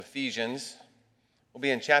Ephesians. We'll be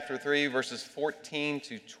in chapter 3, verses 14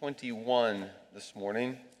 to 21 this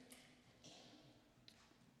morning.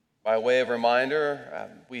 By way of reminder,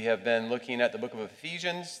 we have been looking at the book of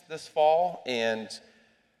Ephesians this fall, and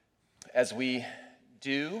as we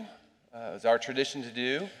do, as our tradition to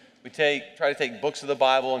do, we try to take books of the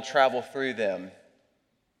Bible and travel through them.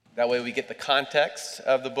 That way we get the context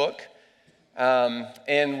of the book,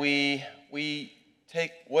 and we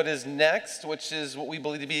take what is next, which is what we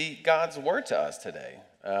believe to be God's word to us today,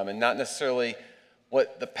 and not necessarily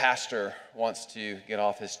what the pastor wants to get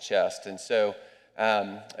off his chest. And so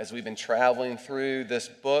as we've been traveling through this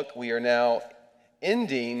book, we are now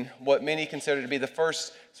ending what many consider to be the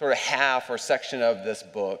first sort of half or section of this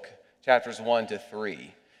book, chapters 1 to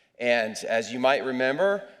 3. And as you might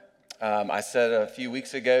remember, I said a few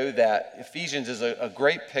weeks ago that Ephesians is a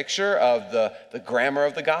great picture of the grammar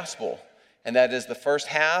of the gospel. And that is the first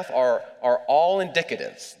half are all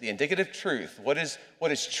indicatives, the indicative truth. What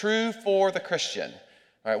is true for the Christian?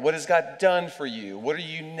 All right, what has God done for you? What are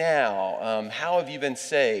you now? How have you been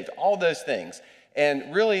saved? All those things.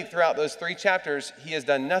 And really, throughout those 3 chapters, he has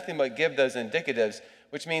done nothing but give those indicatives,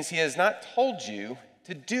 which means he has not told you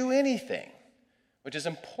to do anything, which is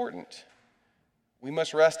important. We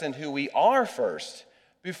must rest in who we are first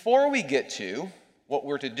before we get to what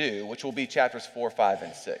we're to do, which will be chapters 4, 5,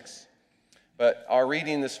 and 6. But our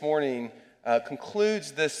reading this morning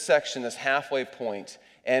concludes this section, this halfway point,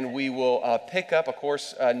 and we will pick up, of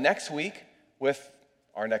course, next week with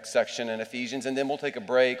our next section in Ephesians, and then we'll take a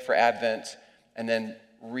break for Advent and then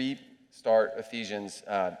restart Ephesians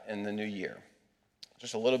in the new year.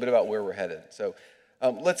 Just a little bit about where we're headed. So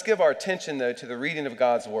let's give our attention, though, to the reading of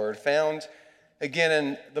God's Word, found again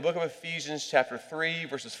in the book of Ephesians, chapter 3,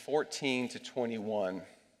 verses 14 to 21.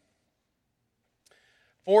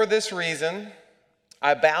 For this reason,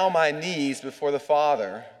 I bow my knees before the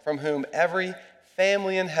Father, from whom every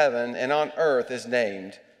family in heaven and on earth is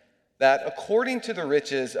named, that according to the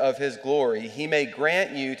riches of his glory, he may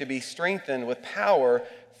grant you to be strengthened with power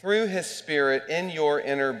through his Spirit in your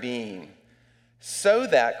inner being, so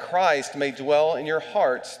that Christ may dwell in your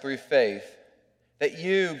hearts through faith, that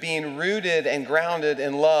you, being rooted and grounded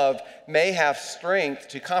in love, may have strength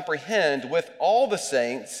to comprehend with all the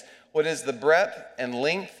saints what is the breadth and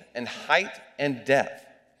length and height and depth,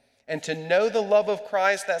 and to know the love of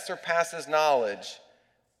Christ that surpasses knowledge,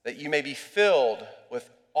 that you may be filled with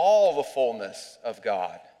all the fullness of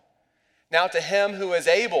God. Now to him who is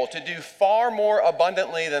able to do far more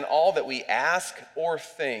abundantly than all that we ask or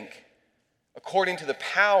think, according to the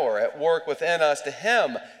power at work within us, to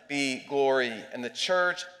him be glory in the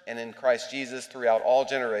church and in Christ Jesus throughout all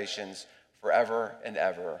generations, forever and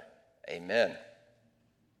ever. Amen.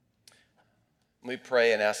 Let me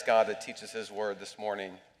pray and ask God to teach us his word this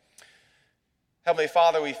morning. Heavenly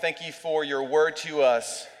Father, we thank you for your word to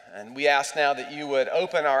us, and we ask now that you would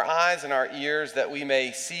open our eyes and our ears that we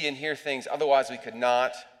may see and hear things otherwise we could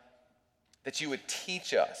not, that you would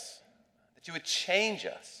teach us, that you would change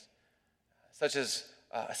us, such as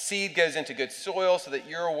a seed goes into good soil so that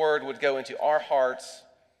your word would go into our hearts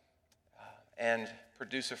and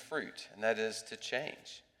produce a fruit, and that is to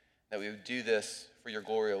change, that we would do this for your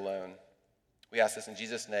glory alone. We ask this in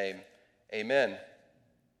Jesus' name, amen.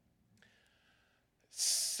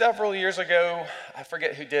 Several years ago, I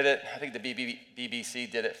forget who did it. I think the BBC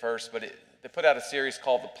did it first, but they put out a series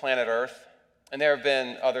called The Planet Earth, and there have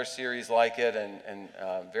been other series like it and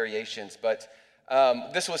variations, but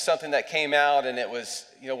this was something that came out, and it was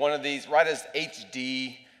one of these, right as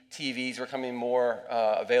HD TVs were becoming more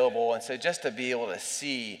available, and so just to be able to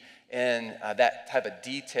see in that type of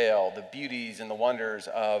detail the beauties and the wonders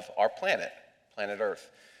of our planet Earth.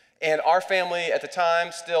 And our family at the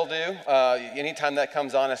time still do. Anytime that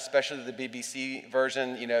comes on, especially the BBC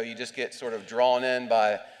version, you just get sort of drawn in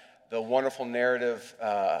by the wonderful narrative,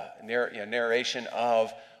 narration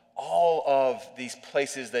of all of these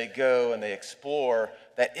places they go and they explore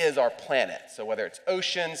that is our planet. So whether it's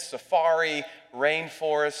oceans, safari,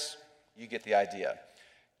 rainforests, you get the idea.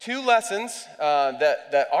 2 lessons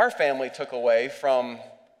that our family took away from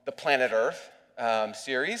the Planet Earth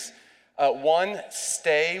series. One,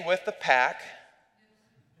 stay with the pack.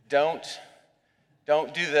 Don't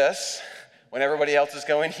do this when everybody else is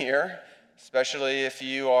going here, especially if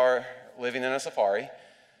you are living in a safari.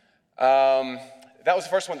 That was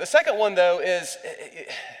the first one. The second one, though, is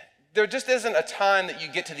there just isn't a time that you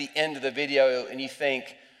get to the end of the video and you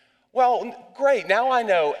think, well, great, now I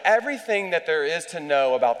know everything that there is to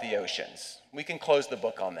know about the oceans. We can close the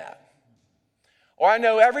book on that. Or I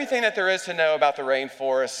know everything that there is to know about the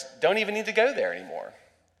rainforest, don't even need to go there anymore,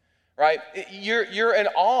 right? You're in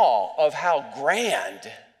awe of how grand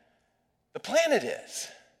the planet is.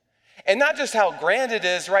 And not just how grand it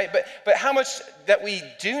is, right, but how much that we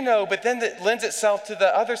do know, but then that lends itself to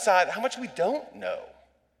the other side, how much we don't know.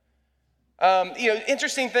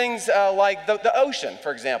 Interesting things like the ocean,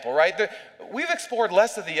 for example, right? We've explored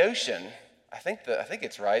less of the ocean, I think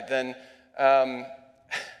it's right, than,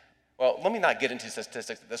 well, let me not get into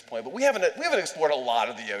statistics at this point, but we haven't explored a lot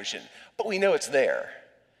of the ocean, but we know it's there.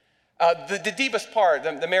 The deepest part,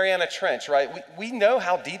 the Mariana Trench, right? We know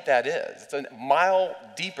how deep that is. It's a mile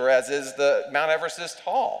deeper, as is the Mount Everest is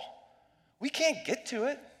tall. We can't get to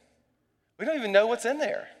it. We don't even know what's in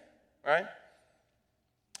there, right?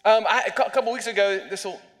 A couple weeks ago, this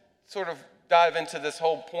will sort of dive into this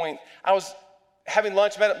whole point. I was having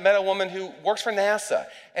lunch, met a woman who works for NASA.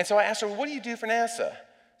 And so I asked her, what do you do for NASA?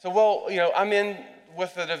 So, well, I'm in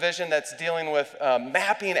with the division that's dealing with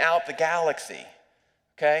mapping out the galaxy,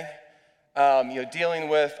 okay? Dealing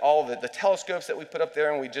with all the telescopes that we put up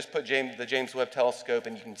there, and we just put the James Webb telescope,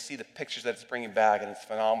 and you can see the pictures that it's bringing back, and it's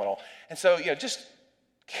phenomenal. And so, just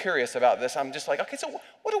curious about this. I'm just like, okay, so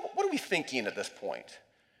what are we thinking at this point?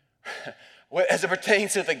 As it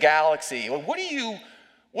pertains to the galaxy, what is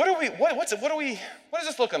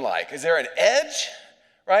this looking like? Is there an edge,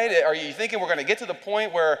 right? Are you thinking we're going to get to the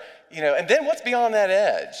point where, and then what's beyond that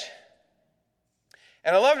edge?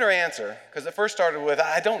 And I loved her answer, because it first started with,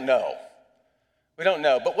 I don't know. We don't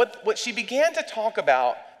know. But what she began to talk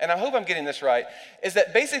about, and I hope I'm getting this right, is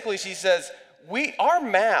that basically she says, our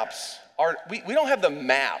maps we don't have the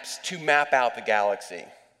maps to map out the galaxy.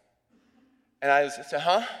 And I said,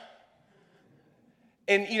 huh?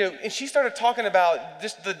 And and she started talking about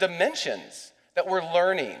just the dimensions that we're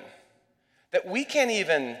learning, that we can't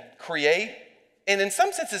even create, and in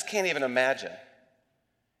some senses can't even imagine,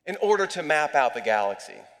 in order to map out the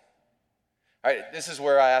galaxy. All right, this is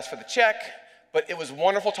where I asked for the check, but it was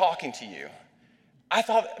wonderful talking to you.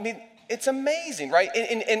 It's amazing, right?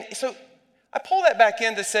 And so I pull that back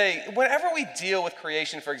in to say, whenever we deal with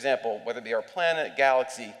creation, for example, whether it be our planet,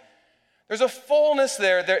 galaxy, there's a fullness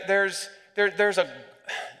there. There's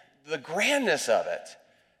the grandness of it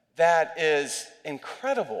that is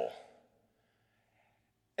incredible.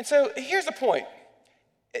 And so here's the point.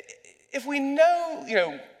 If we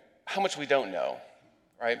know, how much we don't know,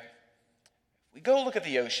 right? We go look at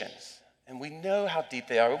the oceans, and we know how deep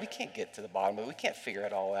they are, but we can't get to the bottom of it. We can't figure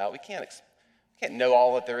it all out. We can't know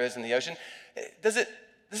all that there is in the ocean. Does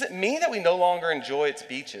it mean that we no longer enjoy its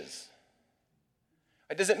beaches?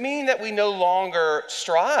 Does it mean that we no longer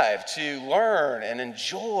strive to learn and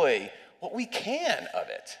enjoy what we can of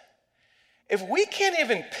it? If we can't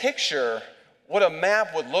even picture what a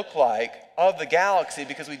map would look like of the galaxy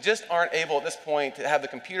because we just aren't able at this point to have the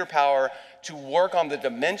computer power to work on the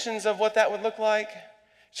dimensions of what that would look like,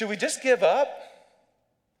 should we just give up?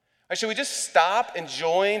 Or should we just stop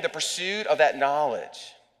enjoying the pursuit of that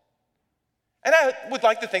knowledge? And I would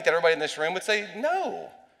like to think that everybody in this room would say, no.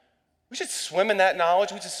 We should swim in that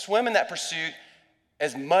knowledge. We should swim in that pursuit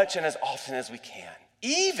as much and as often as we can.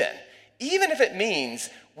 Even if it means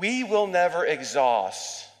we will never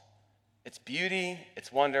exhaust its beauty,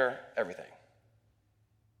 its wonder, everything.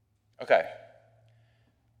 Okay.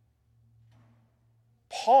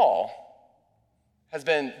 Paul has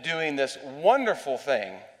been doing this wonderful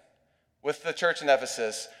thing with the church in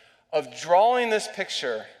Ephesus of drawing this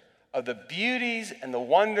picture of the beauties and the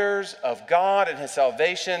wonders of God and his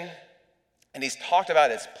salvation. And he's talked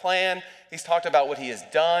about his plan. He's talked about what he has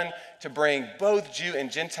done to bring both Jew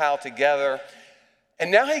and Gentile together.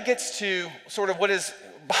 And now he gets to sort of what is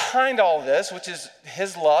behind all this, which is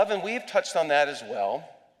his love, and we've touched on that as well.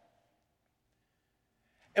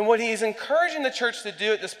 And what he's encouraging the church to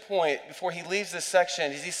do at this point, before he leaves this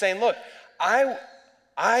section, is he's saying, look,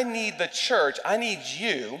 I need the church, I need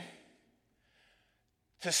you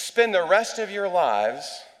to spend the rest of your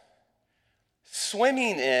lives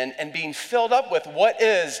swimming in and being filled up with what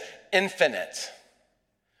is infinite,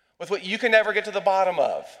 with what you can never get to the bottom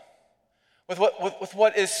of, with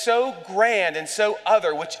what is so grand and so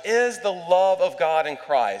other, which is the love of God in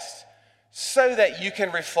Christ, so that you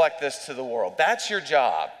can reflect this to the world. That's your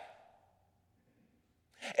job.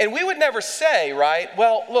 And we would never say, right,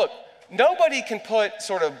 well, look, nobody can put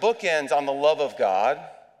sort of bookends on the love of God.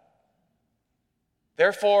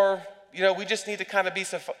 Therefore, we just need to kind of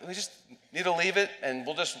we just need to leave it, and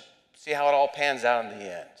we'll just see how it all pans out in the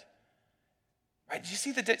end. Right? Do you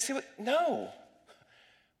see no.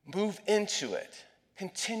 Move into it.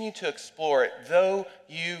 Continue to explore it, though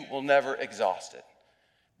you will never exhaust it.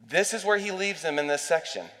 This is where he leaves them in this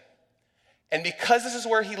section. And because this is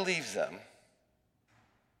where he leaves them,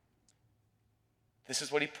 this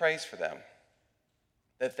is what he prays for them,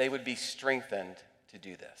 that they would be strengthened to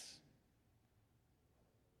do this.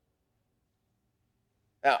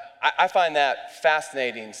 Now, I find that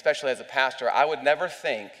fascinating, especially as a pastor. I would never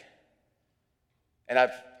think, and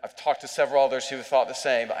I've talked to several others who have thought the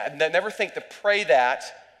same, but I'd never think to pray that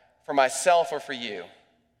for myself or for you,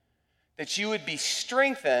 that you would be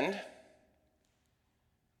strengthened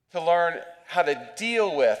to learn how to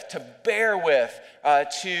deal with, to bear with,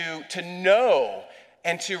 to know,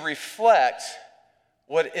 and to reflect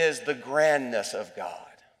what is the grandness of God.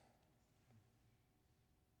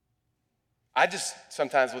 I just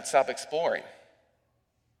sometimes would stop exploring.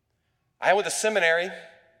 I went to seminary.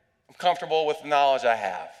 I'm comfortable with the knowledge I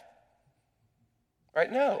have.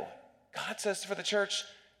 Right? No. God says for the church,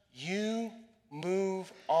 you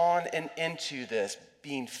move on and into this,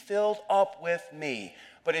 being filled up with me.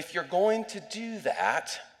 But if you're going to do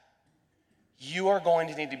that, you are going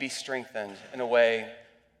to need to be strengthened in a way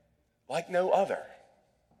like no other.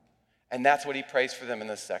 And that's what he prays for them in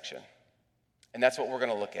this section. And that's what we're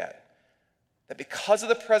going to look at. That because of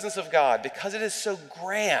the presence of God, because it is so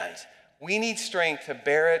grand, we need strength to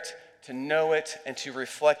bear it, to know it, and to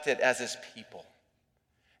reflect it as his people.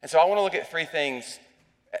 And so I want to look at three things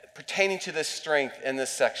pertaining to this strength in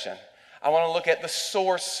this section. I want to look at the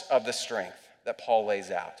source of the strength that Paul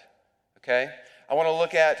lays out, okay? I want to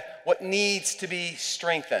look at what needs to be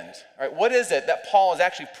strengthened. All right, what is it that Paul is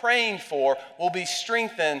actually praying for will be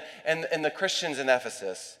strengthened in the Christians in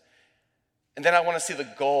Ephesus? And then I want to see the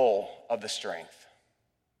goal of the strength,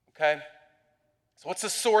 okay? So what's the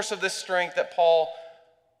source of this strength that Paul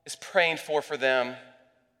is praying for them?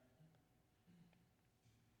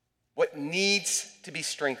 What needs to be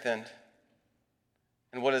strengthened?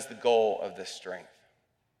 And what is the goal of this strength?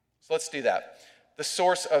 So let's do that. The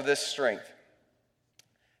source of this strength.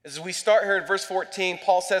 As we start here in verse 14,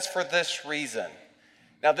 Paul says, for this reason.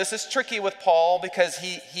 Now, this is tricky with Paul because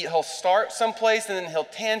he'll start someplace and then he'll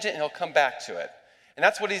tangent and he'll come back to it. And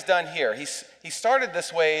that's what he's done here. He started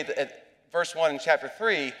this way at verse 1 in chapter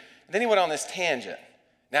 3, and then he went on this tangent.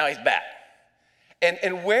 Now he's back.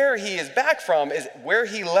 And where he is back from is where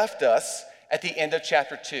he left us at the end of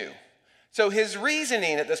chapter 2. So his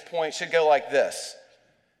reasoning at this point should go like this.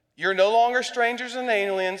 You're no longer strangers and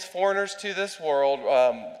aliens, foreigners to this world,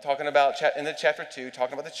 talking about in the chapter 2,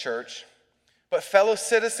 talking about the church, but fellow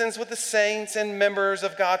citizens with the saints and members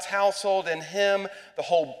of God's household. In him, the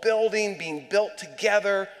whole building being built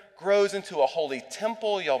together grows into a holy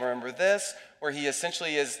temple. Y'all remember this, where he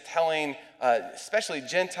essentially is telling, especially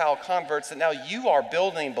Gentile converts, that now you are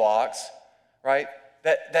building blocks, right?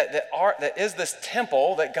 That is this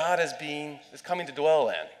temple that God is coming to dwell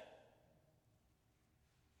in.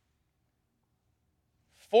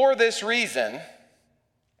 For this reason,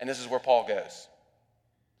 and this is where Paul goes.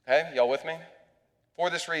 Okay, y'all with me? For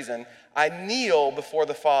this reason, I kneel before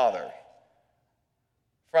the Father,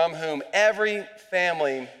 from whom every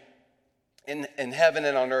family in heaven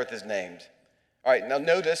and on earth is named. All right, now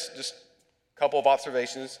notice, just a couple of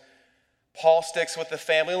observations. Paul sticks with the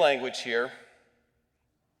family language here,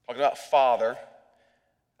 talking about Father.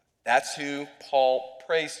 That's who Paul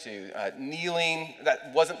prays to. Kneeling,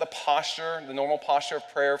 that wasn't the posture, the normal posture of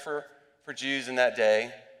prayer for Jews in that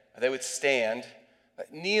day. They would stand.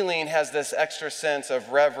 But kneeling has this extra sense of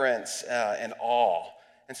reverence and awe.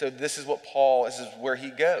 And so this is where he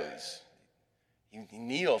goes. He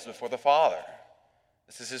kneels before the Father.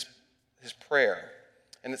 This is his prayer.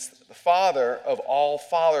 And it's the Father of all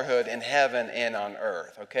fatherhood in heaven and on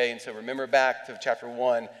earth. Okay, and so remember back to chapter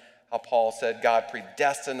 1, how Paul said God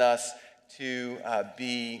predestined us to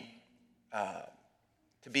be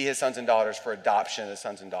his sons and daughters for adoption as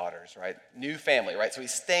sons and daughters, right? New family, right? So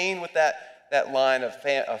he's staying with that line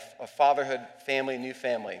of fatherhood, family, new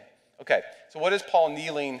family. Okay, so what is Paul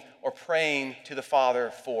kneeling or praying to the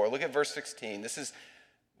Father for? Look at verse 16. This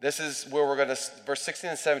is where we're going to, verse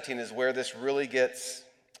 16 and 17 is where this really gets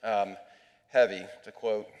heavy, to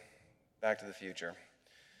quote Back to the Future.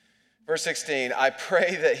 Verse 16, I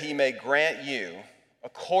pray that he may grant you,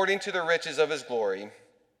 according to the riches of his glory,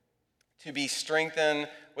 to be strengthened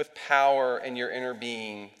with power in your inner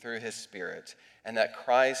being through his Spirit, and that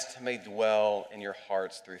Christ may dwell in your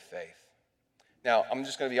hearts through faith. Now, I'm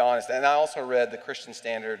just going to be honest, and I also read the Christian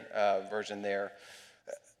Standard version there.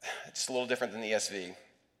 It's a little different than the ESV.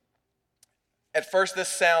 At first, this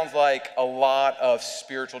sounds like a lot of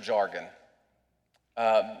spiritual jargon.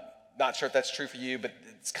 Not sure if that's true for you, but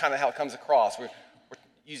it's kind of how it comes across. We're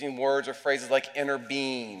using words or phrases like inner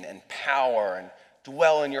being and power and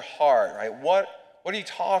dwell in your heart, right? What are you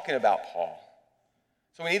talking about, Paul?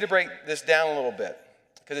 So we need to break this down a little bit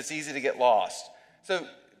because it's easy to get lost. So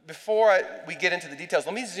before we get into the details,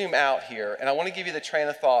 let me zoom out here, and I want to give you the train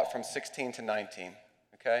of thought from 16 to 19,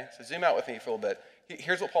 okay? So zoom out with me for a little bit.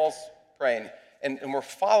 Here's what Paul's praying. and we're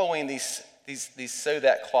following these so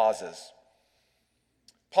that clauses.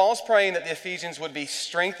 Paul's praying that the Ephesians would be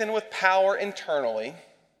strengthened with power internally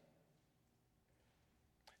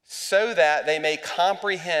so that they may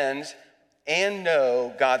comprehend and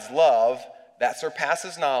know God's love that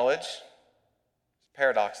surpasses knowledge.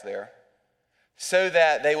 Paradox there. So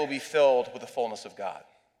that they will be filled with the fullness of God.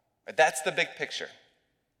 That's the big picture.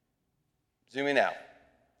 Zooming out.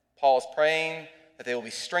 Paul is praying that they will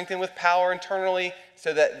be strengthened with power internally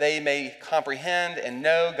so that they may comprehend and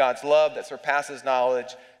know God's love that surpasses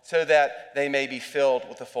knowledge, so that they may be filled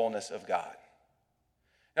with the fullness of God.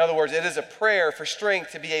 In other words, it is a prayer for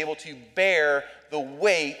strength to be able to bear the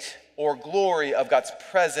weight or glory of God's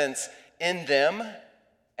presence in them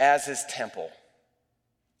as his temple.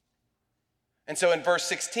 And so in verse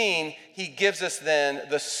 16, he gives us then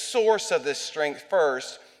the source of this strength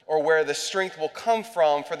first, or where the strength will come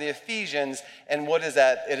from for the Ephesians. And what is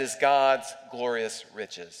that? It is God's glorious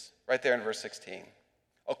riches. Right there in verse 16.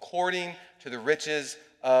 According to the riches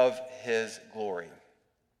of his glory.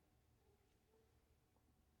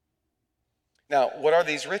 Now, what are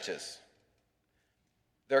these riches?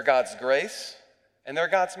 They're God's grace and they're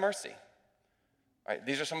God's mercy. Right?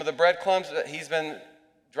 These are some of the breadcrumbs that he's been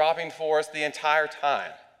dropping for us the entire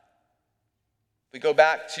time. We go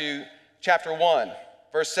back to chapter 1,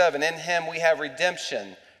 verse 7. In him we have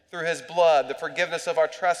redemption through his blood, the forgiveness of our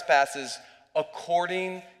trespasses,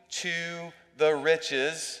 according to the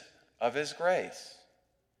riches of his grace.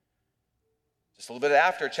 Just a little bit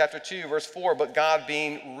after, chapter 2, verse 4. But God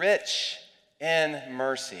being rich in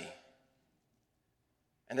mercy.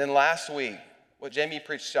 And then last week, what Jamie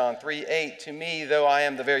preached on, 3:8. To me, though I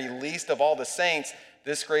am the very least of all the saints,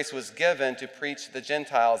 this grace was given to preach to the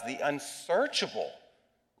Gentiles the unsearchable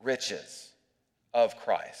riches of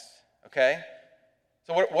Christ. Okay?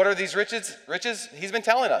 So what are these riches? Riches, he's been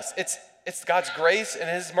telling us. It's God's grace and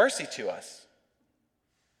his mercy to us.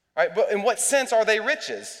 All right, but in what sense are they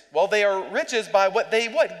riches? Well, they are riches by what they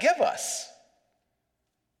give us.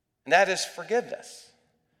 And that is forgiveness.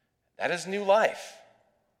 That is new life.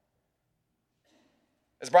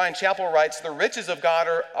 As Brian Chappell writes, the riches of God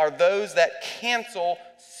are those that cancel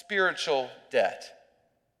spiritual debt.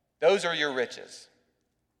 Those are your riches.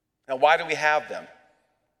 Now, why do we have them?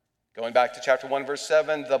 Going back to chapter 1, verse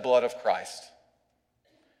 7, the blood of Christ.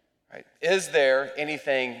 Right? Is there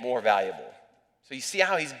anything more valuable? So you see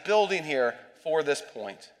how he's building here for this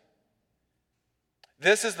point.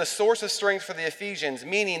 This is the source of strength for the Ephesians,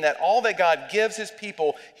 meaning that all that God gives his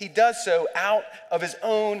people, he does so out of his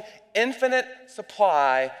own infinite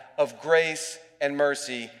supply of grace and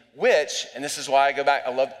mercy, which, and this is why I go back,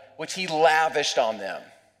 I love, which he lavished on them,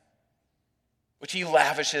 which he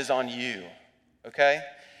lavishes on you, okay?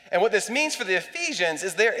 And what this means for the Ephesians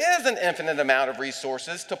is there is an infinite amount of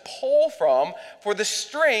resources to pull from for the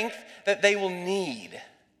strength that they will need.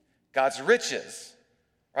 God's riches,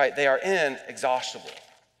 right? They are inexhaustible.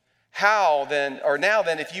 How then, or now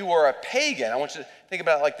then, if you were a pagan, I want you to think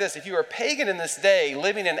about it like this. If you were a pagan in this day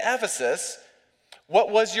living in Ephesus, what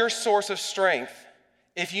was your source of strength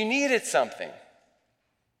if you needed something?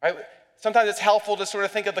 Right? Sometimes it's helpful to sort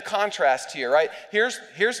of think of the contrast here, right? Here's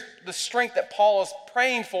the strength that Paul is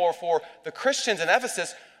praying for the Christians in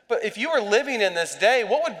Ephesus. But if you were living in this day,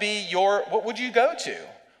 what would you go to?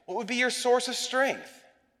 What would be your source of strength?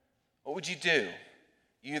 What would you do?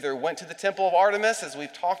 You either went to the temple of Artemis, as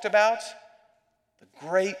we've talked about, the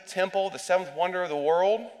great temple, the seventh wonder of the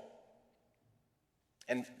world.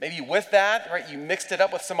 And maybe with that, right, you mixed it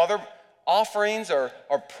up with some other offerings or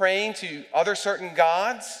praying to other certain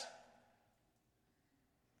gods.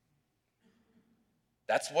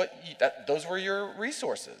 Those were your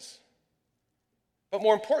resources. But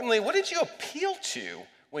more importantly, what did you appeal to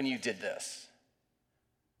when you did this?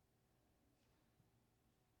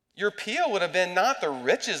 Your appeal would have been not the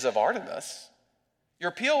riches of Artemis. Your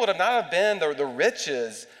appeal would have not have been the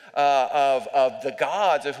riches of the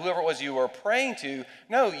gods of whoever it was you were praying to.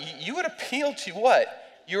 No, you would appeal to what?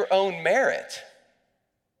 Your own merit.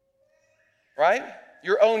 Right?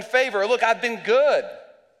 Your own favor. Look, I've been good.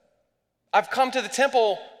 I've come to the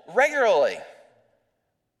temple regularly.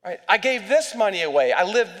 Right? I gave this money away. I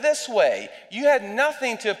lived this way. You had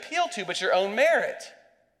nothing to appeal to but your own merit.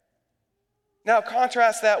 Now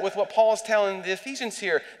contrast that with what Paul is telling the Ephesians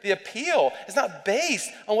here. The appeal is not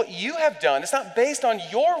based on what you have done. It's not based on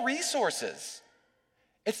your resources.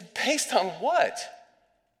 It's based on what?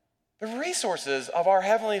 The resources of our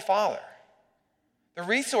Heavenly Father. The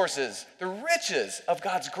resources, the riches of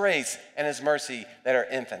God's grace and his mercy that are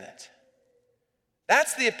infinite.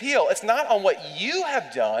 That's the appeal. It's not on what you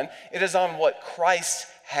have done. It is on what Christ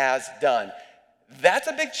has done. That's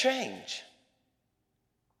a big change.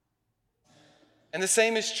 And the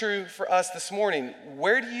same is true for us this morning.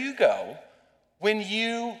 Where do you go when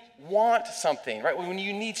you want something, right? When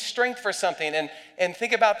you need strength for something, and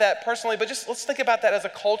think about that personally, but just let's think about that as a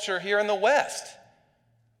culture here in the West,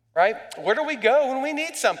 right? Where do we go when we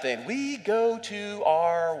need something? We go to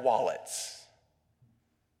our wallets.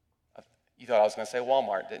 You thought I was going to say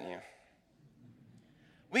Walmart, didn't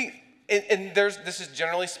you? This is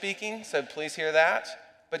generally speaking, so please hear that,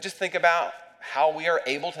 but just think about how we are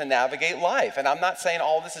able to navigate life. And I'm not saying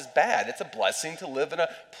all this is bad. It's a blessing to live in a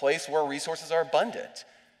place where resources are abundant.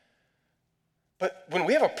 But when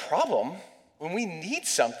we have a problem, when we need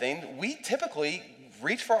something, we typically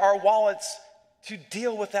reach for our wallets to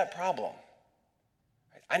deal with that problem.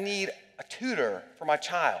 I need a tutor for my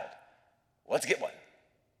child. Let's get one.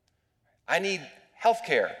 I need health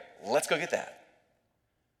care. Let's go get that.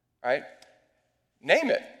 Right?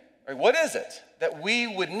 Name it. Right? What is it that we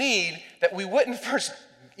would need that we wouldn't first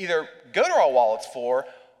either go to our wallets for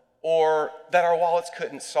or that our wallets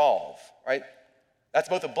couldn't solve, right? That's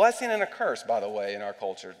both a blessing and a curse, by the way, in our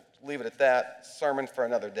culture. Leave it at that. Sermon for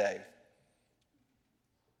another day.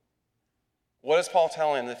 What is Paul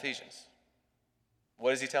telling the Ephesians?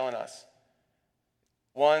 What is he telling us?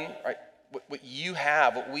 One, right, what we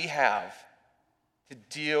have to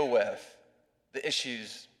deal with the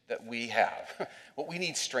issues that we have, what we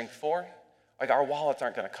need strength for, like our wallets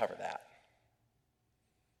aren't going to cover that.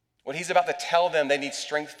 What he's about to tell them they need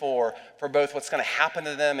strength for both what's going to happen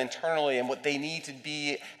to them internally and what they need to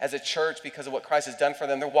be as a church because of what Christ has done for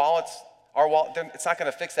them. Their wallets, it's not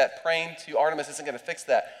going to fix that. Praying to Artemis isn't going to fix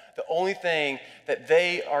that. The only thing that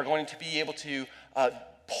they are going to be able to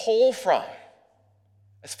pull from,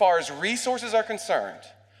 as far as resources are concerned,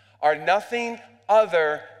 are nothing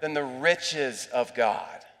other than the riches of God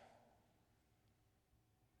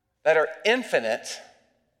that are infinite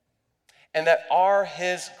and that are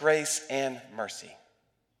his grace and mercy.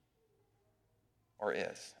 Or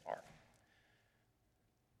are.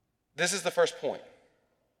 This is the first point.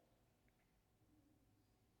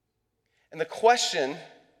 And the question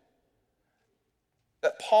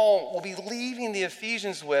that Paul will be leaving the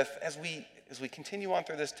Ephesians with as we continue on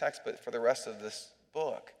through this text, but for the rest of this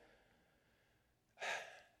book,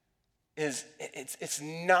 is it's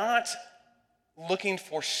not looking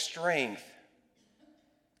for strength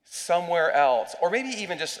somewhere else, or maybe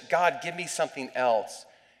even just, God, give me something else.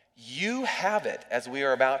 You have it, as we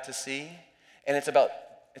are about to see, and it's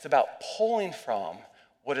about pulling from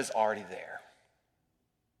what is already there.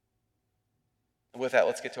 And with that,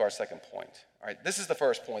 let's get to our second point. All right, this is the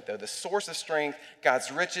first point, though. The source of strength,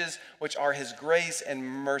 God's riches, which are his grace and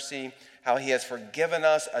mercy, how he has forgiven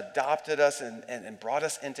us, adopted us, and brought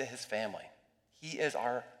us into his family. He is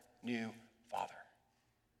our new Father.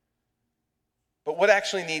 But what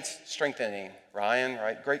actually needs strengthening, Ryan,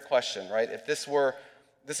 right? Great question, right? If this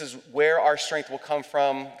is where our strength will come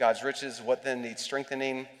from, God's riches, what then needs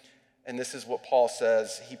strengthening? And this is what Paul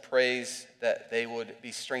says. He prays that they would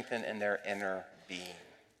be strengthened in their inner being.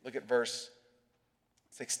 Look at verse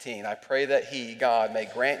 16. I pray that he, God, may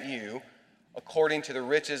grant you, according to the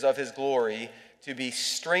riches of his glory, to be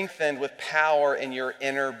strengthened with power in your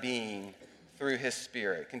inner being through his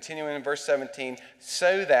Spirit. Continuing in verse 17,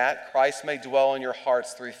 so that Christ may dwell in your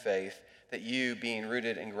hearts through faith, that you, being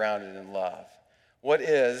rooted and grounded in love. What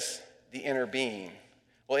is the inner being?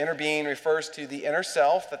 Well, inner being refers to the inner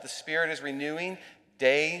self that the Spirit is renewing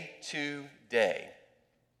day to day.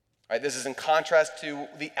 Right, this is in contrast to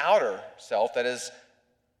the outer self that is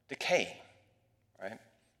decaying. Right?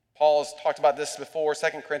 Paul has talked about this before,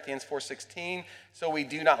 2 Corinthians 4:16. So we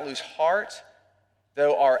do not lose heart,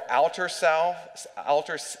 though our outer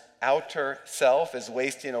self is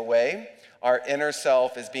wasting away, our inner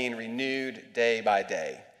self is being renewed day by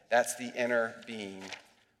day. That's the inner being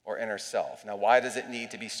or inner self. Now, why does it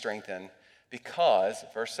need to be strengthened? Because,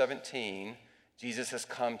 verse 17, Jesus has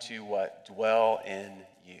come to what? Dwell in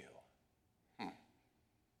you.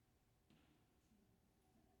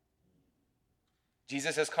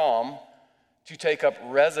 Jesus has come to take up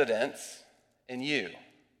residence in you.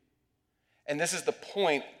 And this is the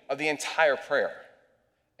point of the entire prayer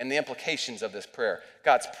and the implications of this prayer.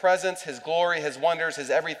 God's presence, his glory, his wonders, his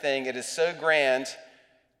everything, it is so grand,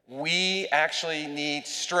 we actually need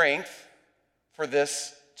strength for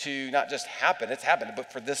this to not just happen, it's happened, but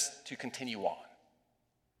for this to continue on.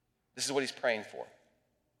 This is what he's praying for.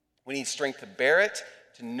 We need strength to bear it,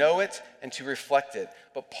 to know it, and to reflect it.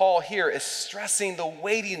 But Paul here is stressing the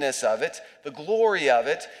weightiness of it, the glory of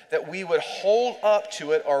it, that we would hold up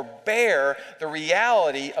to it or bear the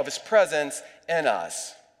reality of his presence in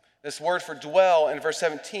us. This word for dwell in verse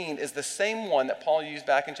 17 is the same one that Paul used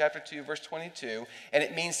back in chapter 2, verse 22, and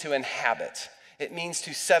it means to inhabit. It means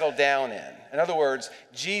to settle down in. In other words,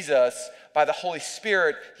 Jesus, by the Holy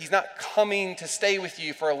Spirit, he's not coming to stay with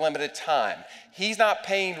you for a limited time. He's not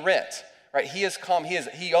paying rent, right? He has come,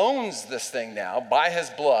 he owns this thing now by his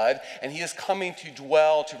blood, and he is coming to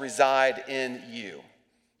dwell, to reside in you.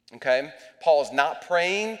 Okay? Paul is not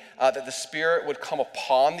praying that the Spirit would come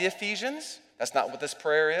upon the Ephesians. That's not what this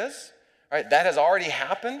prayer is. Right? That has already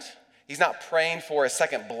happened. He's not praying for a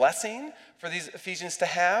second blessing for these Ephesians to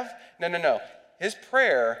have. No. His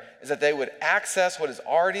prayer is that they would access what is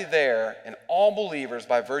already there in all believers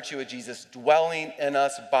by virtue of Jesus dwelling in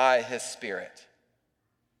us by his Spirit.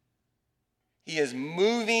 He is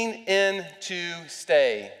moving in to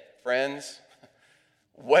stay, friends,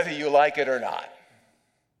 whether you like it or not.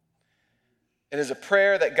 It is a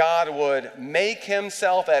prayer that God would make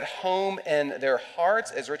himself at home in their hearts,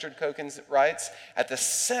 as Richard Kokins writes, at the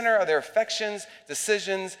center of their affections,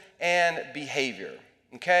 decisions, and behavior.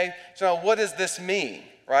 Okay? So now what does this mean,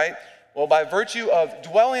 right? Well, by virtue of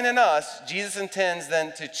dwelling in us, Jesus intends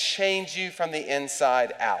then to change you from the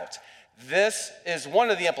inside out. This is one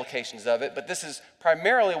of the implications of it, but this is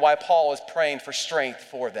primarily why Paul is praying for strength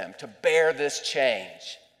for them, to bear this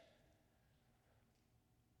change.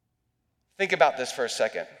 Think about this for a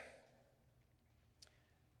second.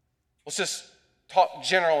 Let's just talk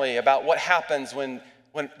generally about what happens when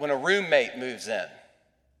a roommate moves in,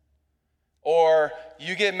 or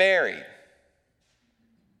you get married,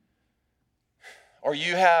 or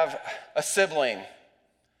you have a sibling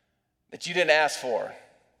that you didn't ask for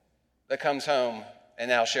that comes home and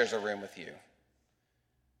now shares a room with you.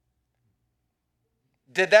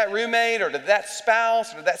 Did that roommate or did that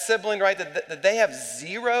spouse or did that sibling, right, did they have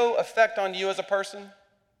zero effect on you as a person?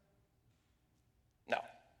 No,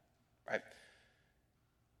 right?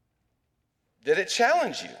 Did it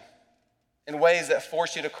challenge you in ways that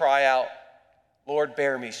force you to cry out, Lord,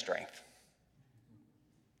 bear me strength?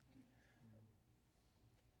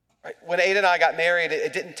 Right? When Ada and I got married,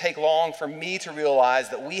 it didn't take long for me to realize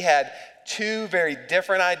that we had two very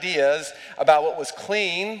different ideas about what was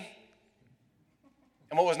clean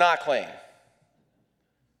and what was not clean.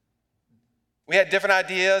 We had different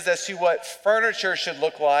ideas as to what furniture should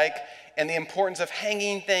look like and the importance of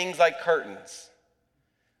hanging things like curtains.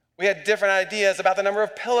 We had different ideas about the number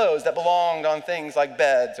of pillows that belonged on things like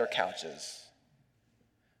beds or couches.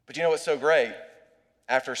 But you know what's so great?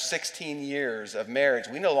 After 16 years of marriage,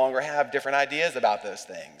 we no longer have different ideas about those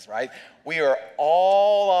things, right? We are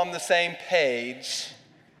all on the same page.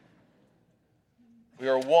 We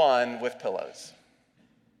are one with pillows.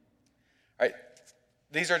 Right?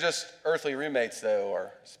 These are just earthly roommates, though,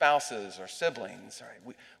 or spouses or siblings.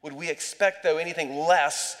 Right? Would we expect, though, anything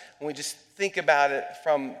less when we just think about it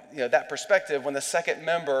from that perspective when the second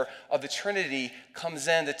member of the Trinity comes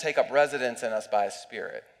in to take up residence in us by his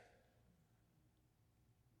Spirit?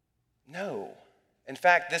 No. In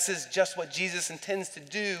fact, this is just what Jesus intends to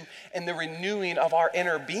do in the renewing of our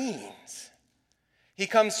inner beings. He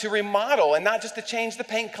comes to remodel and not just to change the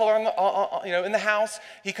paint color in the house.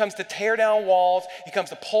 He comes to tear down walls. He comes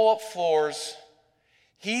to pull up floors.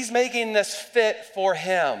 He's making this fit for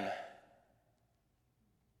him.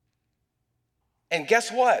 And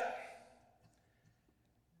guess what?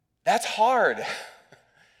 That's hard.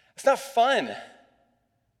 It's not fun.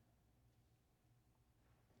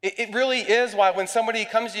 It really is why when somebody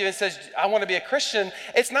comes to you and says, I want to be a Christian,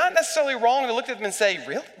 it's not necessarily wrong to look at them and say,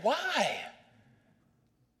 really? Why?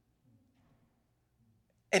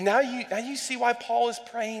 And now you see why Paul is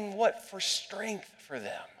praying what? For strength for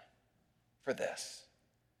them, for this.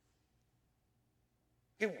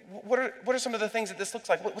 Okay, what are some of the things that this looks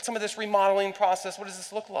like? What's some of this remodeling process? What does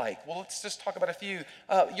this look like? Well, let's just talk about a few.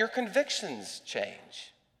 Your convictions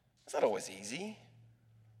change. It's not always easy.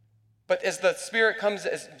 But as the Spirit comes,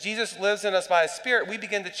 as Jesus lives in us by his Spirit, we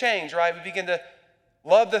begin to change, right? We begin to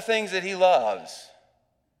love the things that he loves.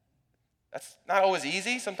 That's not always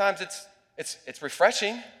easy. Sometimes it's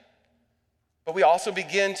refreshing. But we also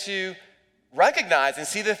begin to recognize and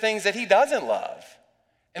see the things that he doesn't love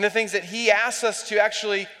and the things that he asks us to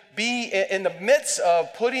actually be in the midst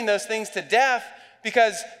of putting those things to death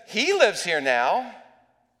because he lives here now.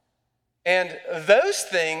 And those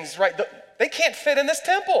things, right, they can't fit in this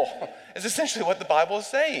temple, is essentially what the Bible is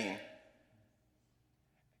saying.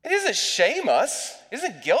 It doesn't shame us. It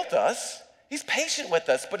doesn't guilt us. He's patient with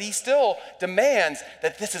us, but he still demands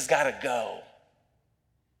that this has got to go.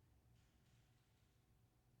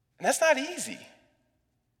 And that's not easy.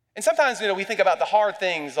 And sometimes, we think about the hard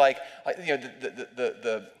things like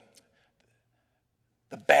the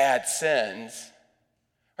bad sins.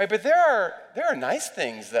 right? But there are nice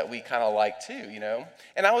things that we kind of like too, you know?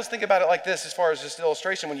 And I always think about it like this as far as just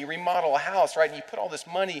illustration. When you remodel a house, right, and you put all this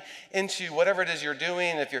money into whatever it is you're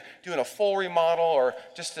doing, if you're doing a full remodel or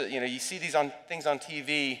just, you see these things on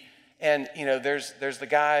TV, and, there's the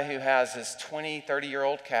guy who has his 20,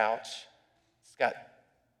 30-year-old couch. It's got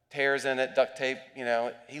tears in it, duct tape,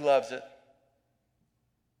 he loves it.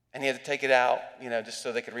 And he had to take it out, just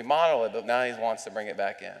so they could remodel it, but now he wants to bring it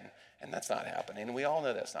back in. And that's not happening. And we all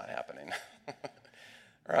know that's not happening,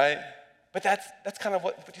 right? But that's kind of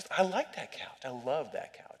I like that couch. I love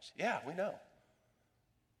that couch. Yeah, we know.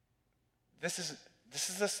 This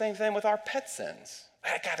is the same thing with our pet sins.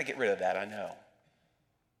 I got to get rid of that, I know.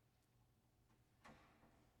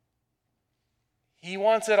 He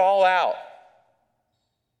wants it all out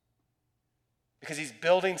because he's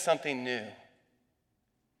building something new.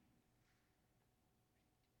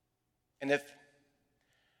 And if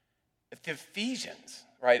the Ephesians,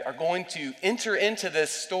 right, are going to enter into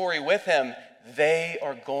this story with him, they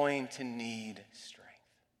are going to need strength.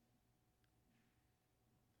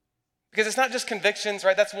 Because it's not just convictions,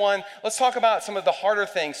 right? That's one. Let's talk about some of the harder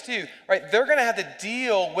things too, right? They're going to have to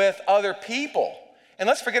deal with other people. And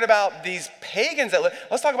let's forget about these pagans.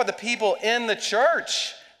 Let's talk about the people in the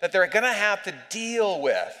church that they're going to have to deal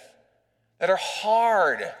with that are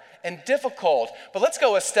hard and difficult. But let's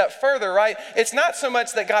go a step further, right? It's not so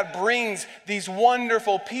much that God brings these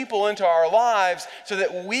wonderful people into our lives so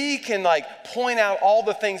that we can point out all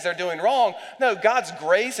the things they're doing wrong. No, God's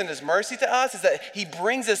grace and his mercy to us is that he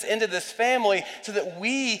brings us into this family so that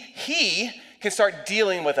he can start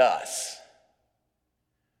dealing with us.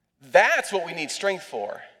 That's what we need strength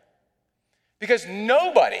for. Because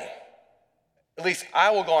nobody, at least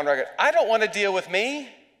I will go on record, I don't want to deal with me.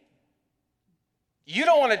 You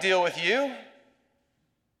don't want to deal with you.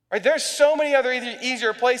 Right? There's so many other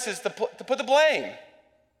easier places to put the blame.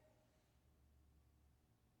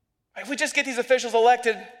 If we just get these officials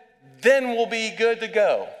elected, then we'll be good to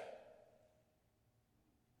go.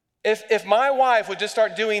 If my wife would just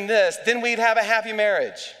start doing this, then we'd have a happy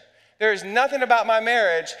marriage. There is nothing about my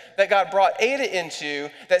marriage that God brought Ada into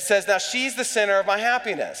that says, now she's the center of my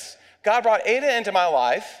happiness. God brought Ada into my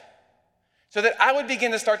life so that I would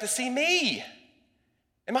begin to start to see me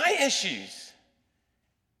and my issues.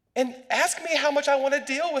 And ask me how much I want to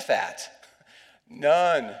deal with that.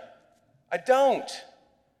 None. I don't.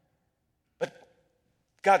 But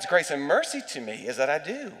God's grace and mercy to me is that I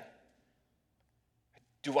do.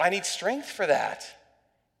 Do I need strength for that?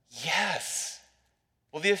 Yes.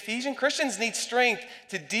 Well, the Ephesian Christians need strength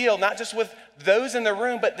to deal not just with those in the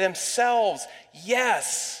room, but themselves.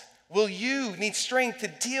 Yes. Will you need strength to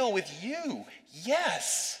deal with you?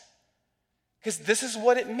 Yes. Because this is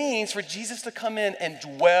what it means for Jesus to come in and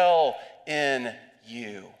dwell in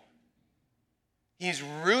you. He's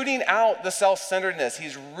rooting out the self-centeredness.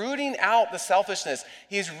 He's rooting out the selfishness.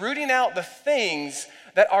 He's rooting out the things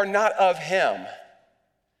that are not of him.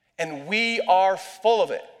 And we are full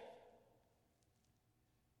of it.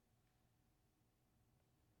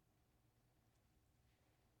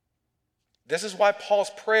 This is why Paul's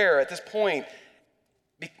prayer at this point,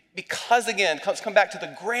 because again, let's come back to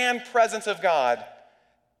the grand presence of God,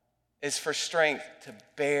 is for strength to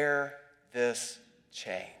bear this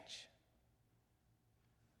change.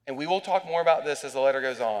 And we will talk more about this as the letter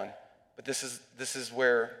goes on, but this is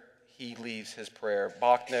where he leaves his prayer.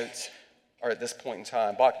 Bach notes are at this point in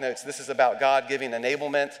time. Bach notes, this is about God giving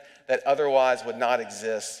enablement that otherwise would not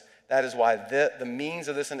exist. That is why the means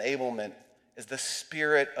of this enablement is the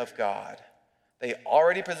Spirit of God. They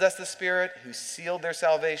already possess the Spirit who sealed their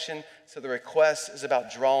salvation, so the request is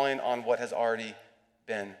about drawing on what has already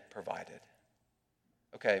been provided.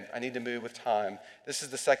 Okay, I need to move with time. This is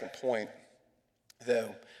the second point,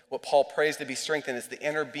 though. What Paul prays to be strengthened is the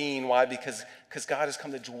inner being. Why? Because God has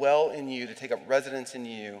come to dwell in you, to take up residence in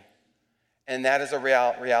you. And that is a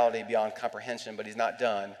reality beyond comprehension, but he's not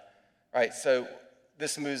done. Right, so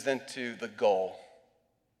this moves then to the goal.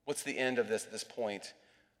 What's the end of this point?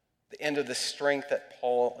 The end of the strength that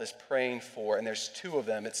Paul is praying for, and there's two of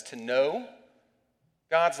them. It's to know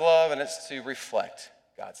God's love, and it's to reflect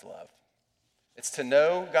God's love. It's to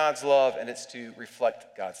know God's love, and it's to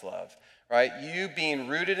reflect God's love, right? You being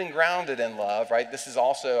rooted and grounded in love, right? This is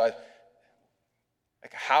also,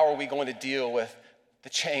 how are we going to deal with the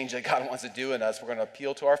change that God wants to do in us? We're going to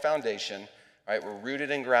appeal to our foundation, right? We're rooted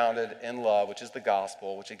and grounded in love, which is the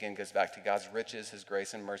gospel, which again goes back to God's riches, his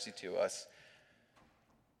grace and mercy to us.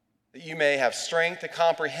 That you may have strength to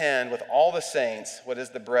comprehend with all the saints what is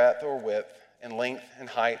the breadth or width and length and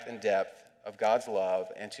height and depth of God's love,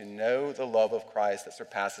 and to know the love of Christ that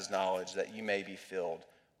surpasses knowledge, that you may be filled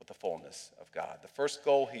with the fullness of God. The first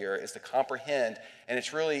goal here is to comprehend, and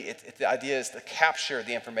the idea is to capture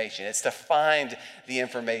the information. It's to find the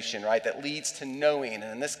information, right, that leads to knowing.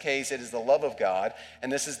 And in this case, it is the love of God,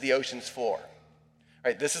 and this is the ocean's floor.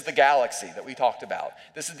 Right, this is the galaxy that we talked about.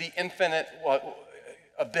 This is the infinite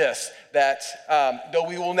abyss that, though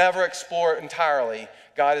we will never explore it entirely,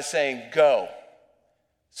 God is saying, go,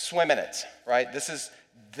 swim in it, right? This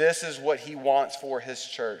is what he wants for his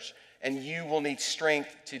church, and you will need strength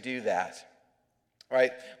to do that, right?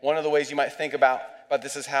 One of the ways you might think about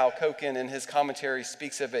this is how Koken in his commentary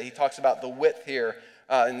speaks of it. He talks about the width here,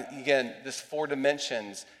 and again, this 4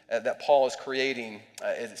 dimensions that Paul is creating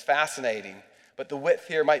is fascinating. But the width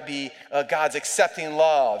here might be God's accepting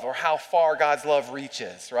love, or how far God's love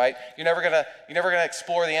reaches, right? You're never gonna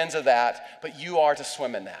explore the ends of that, but you are to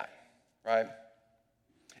swim in that, right?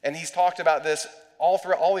 And he's talked about this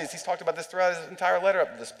he's talked about this throughout his entire letter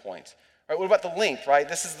up to this point. Right? What about the length, right?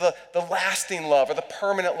 This is the lasting love, or the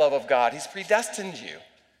permanent love of God. He's predestined you.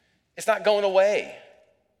 It's not going away.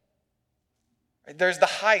 Right? There's the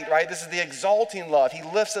height, right? This is the exalting love. He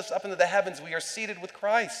lifts us up into the heavens. We are seated with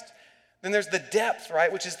Christ. Then there's the depth,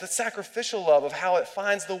 right, which is the sacrificial love of how it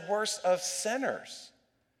finds the worst of sinners.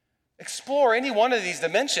 Explore any one of these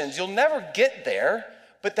dimensions. You'll never get there,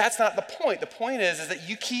 but that's not the point. The point is that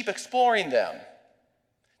you keep exploring them,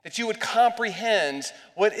 that you would comprehend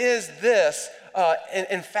what is this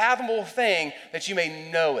unfathomable thing, that you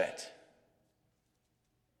may know it.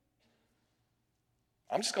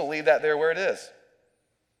 I'm just going to leave that there where it is.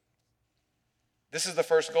 This is the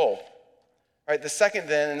first goal. Right, the second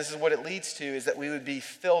then, and this is what it leads to, is that we would be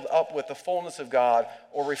filled up with the fullness of God,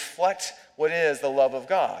 or reflect what is the love of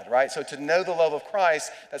God, right? So to know the love of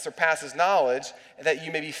Christ that surpasses knowledge, and that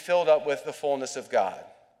you may be filled up with the fullness of God.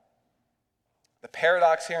 The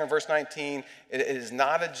paradox here in verse 19, it is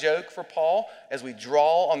not a joke for Paul. As we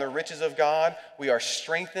draw on the riches of God, we are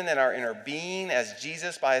strengthened in our inner being as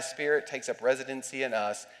Jesus, by his Spirit, takes up residency in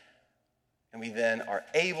us. And we then are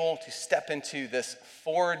able to step into this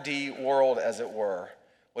 4D world, as it were.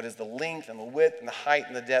 What is the length and the width and the height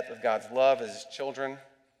and the depth of God's love as his children,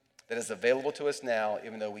 that is available to us now,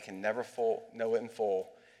 even though we can never know it in full.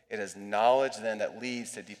 It is knowledge then that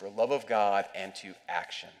leads to deeper love of God and to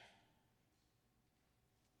action.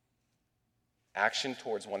 Action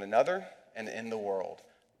towards one another and in the world.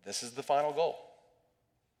 This is the final goal.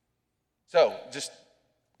 So, just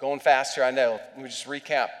going fast here, I know. Let me just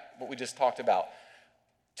recap what we just talked about.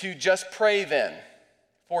 To just pray then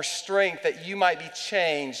for strength that you might be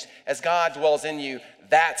changed as God dwells in you,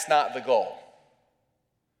 that's not the goal.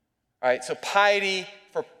 All right, so piety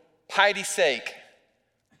for piety's sake,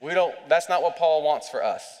 that's not what Paul wants for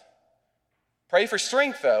us. Pray for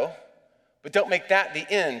strength though, but don't make that the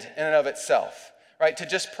end in and of itself. Right, to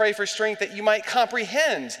just pray for strength that you might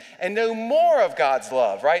comprehend and know more of God's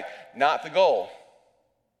love, right? Not the goal.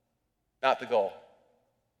 Not the goal.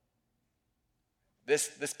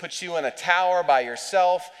 This puts you in a tower by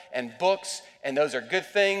yourself and books, and those are good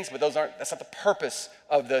things, but that's not the purpose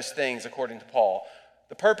of those things, according to Paul.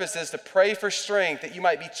 The purpose is to pray for strength that you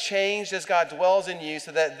might be changed as God dwells in you,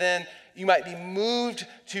 so that then you might be moved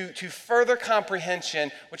to further comprehension,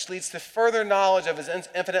 which leads to further knowledge of his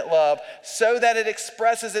infinite love, so that it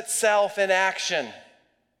expresses itself in action.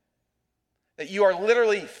 That you are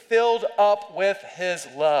literally filled up with his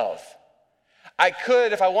love. I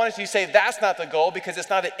could, if I wanted to, say that's not the goal, because it's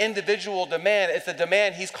not an individual demand. It's a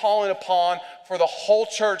demand he's calling upon for the whole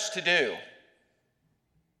church to do.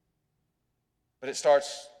 But it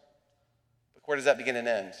starts, where does that begin and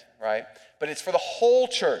end, right? But it's for the whole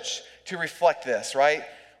church to reflect this, right?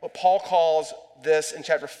 What Paul calls this in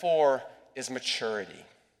chapter 4 is maturity.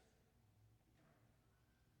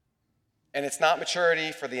 And it's not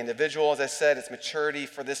maturity for the individual, as I said, it's maturity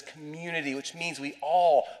for this community, which means we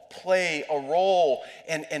all play a role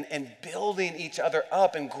in building each other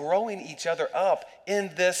up and growing each other up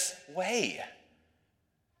in this way.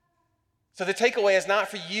 So the takeaway is not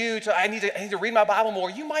for you I need to read my Bible more.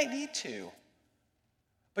 You might need to.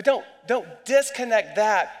 But don't disconnect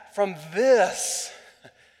that from this.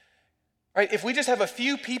 Right? If we just have a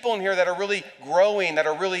few people in here that are really growing, that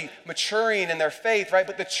are really maturing in their faith, right?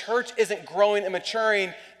 But the church isn't growing and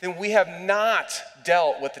maturing, then we have not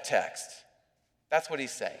dealt with the text. That's what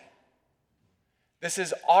he's saying. This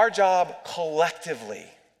is our job collectively.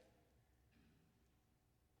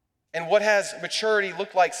 And what has maturity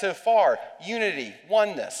looked like so far? Unity,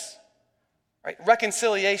 oneness, right?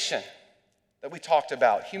 Reconciliation that we talked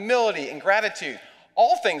about, humility and gratitude.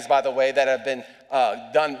 All things, by the way, that have been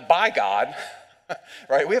done by God,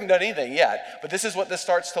 right? We haven't done anything yet, but this is what this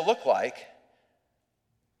starts to look like.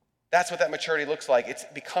 That's what that maturity looks like. It's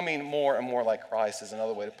becoming more and more like Christ is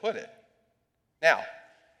another way to put it. Now,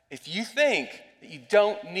 if you think that you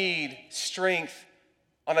don't need strength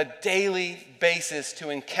on a daily basis to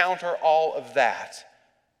encounter all of that,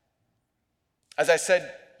 as I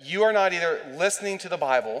said, you are not either listening to the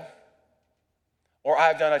Bible or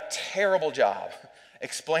I've done a terrible job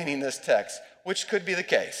explaining this text, which could be the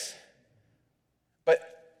case. But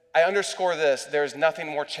I underscore this, there's nothing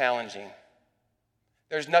more challenging.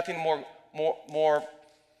 There's nothing more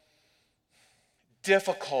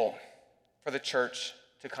difficult for the church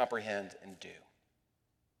to comprehend and do.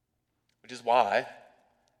 Which is why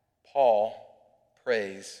Paul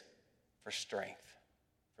prays for strength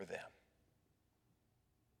for them.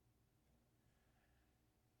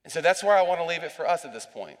 And so that's where I want to leave it for us at this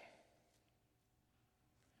point.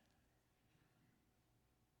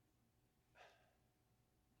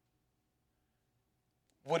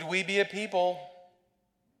 Would we be a people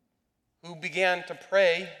who began to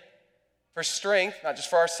pray for strength, not just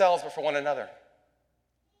for ourselves, but for one another?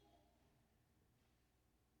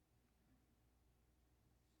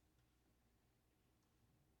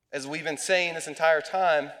 As we've been saying this entire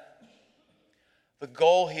time, the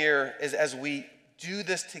goal here is as we do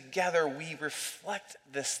this together, we reflect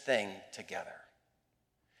this thing together.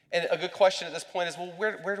 And a good question at this point is, well,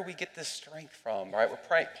 where do we get this strength from, right?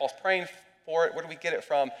 Paul's praying for it. Where do we get it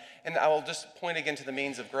from? And I will just point again to the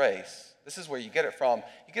means of grace. This is where you get it from.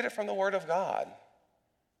 You get it from the Word of God.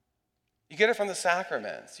 You get it from the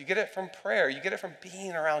sacraments. You get it from prayer. You get it from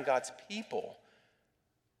being around God's people.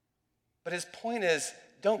 But his point is,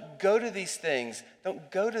 don't go to these things.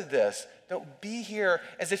 Don't go to this. Don't be here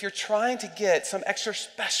as if you're trying to get some extra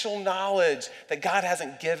special knowledge that God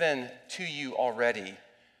hasn't given to you already.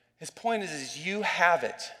 His point is you have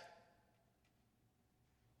it.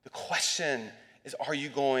 The question is, are you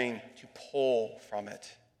going to pull from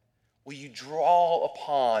it? Will you draw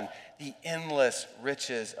upon the endless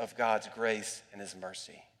riches of God's grace and his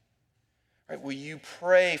mercy? Right? Will you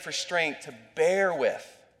pray for strength to bear with,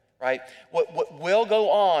 right, what will go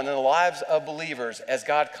on in the lives of believers as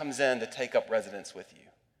God comes in to take up residence with you?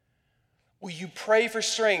 Will you pray for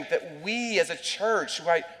strength that we as a church,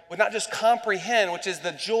 right, would not just comprehend, which is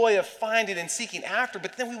the joy of finding and seeking after,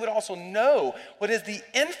 but then we would also know what is the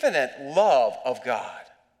infinite love of God?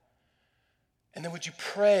 And then would you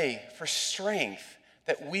pray for strength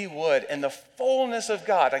that we would, in the fullness of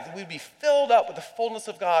God, like we'd be filled up with the fullness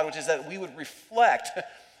of God, which is that we would reflect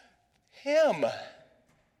him.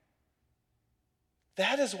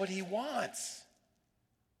 That is what he wants.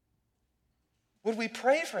 Would we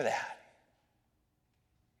pray for that?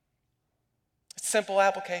 It's simple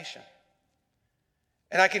application.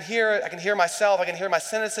 And I can hear it, I can hear myself, I can hear my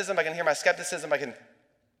cynicism, I can hear my skepticism,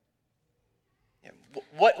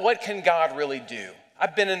 what can God really do?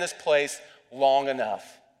 I've been in this place long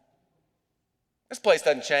enough. This place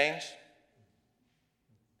doesn't change.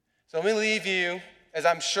 So let me leave you, as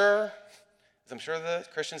I'm sure the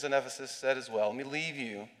Christians in Ephesus said as well, let me leave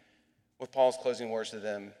you with Paul's closing words to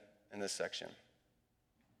them in this section.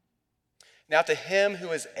 Now to him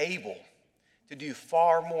who is able to do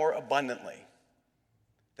far more abundantly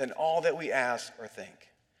than all that we ask or think,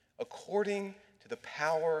 according to the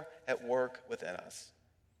power at work within us.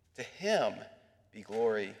 To him be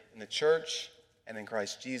glory in the church and in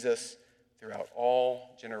Christ Jesus throughout all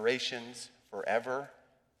generations, forever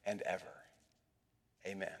and ever.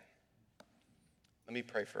 Amen. Let me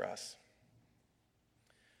pray for us.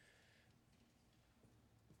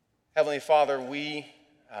 Heavenly Father, we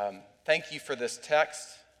thank you for this text.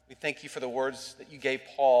 We thank you for the words that you gave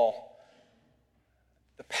Paul,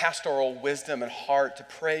 the pastoral wisdom and heart to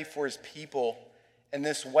pray for his people in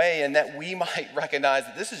this way, and that we might recognize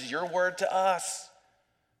that this is your word to us,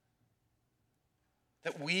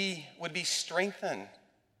 that we would be strengthened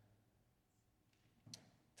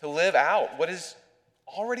to live out what is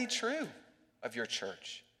already true of your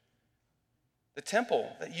church, the temple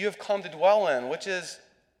that you have come to dwell in, which is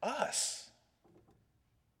us.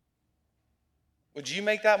 Would you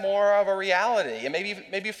make that more of a reality? And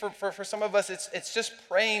maybe for some of us, it's just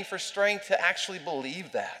praying for strength to actually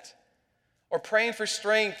believe that. Or praying for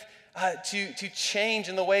strength to change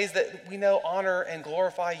in the ways that we know honor and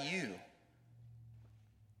glorify you.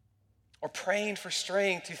 Or praying for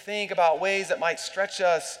strength to think about ways that might stretch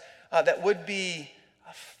us, that would be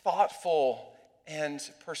thoughtful and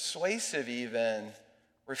persuasive even,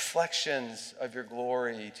 reflections of your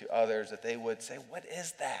glory to others, that they would say, what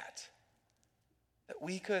is that? That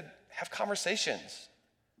we could have conversations,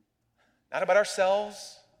 not about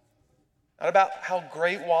ourselves, not about how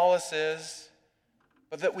great Wallace is,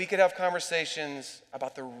 but that we could have conversations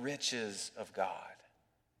about the riches of God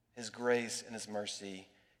his grace and his mercy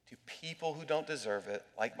to people who don't deserve it,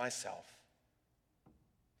 like myself,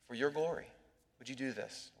 for your glory. Would you do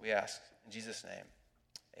this? We ask in Jesus' name.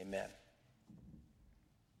 Amen.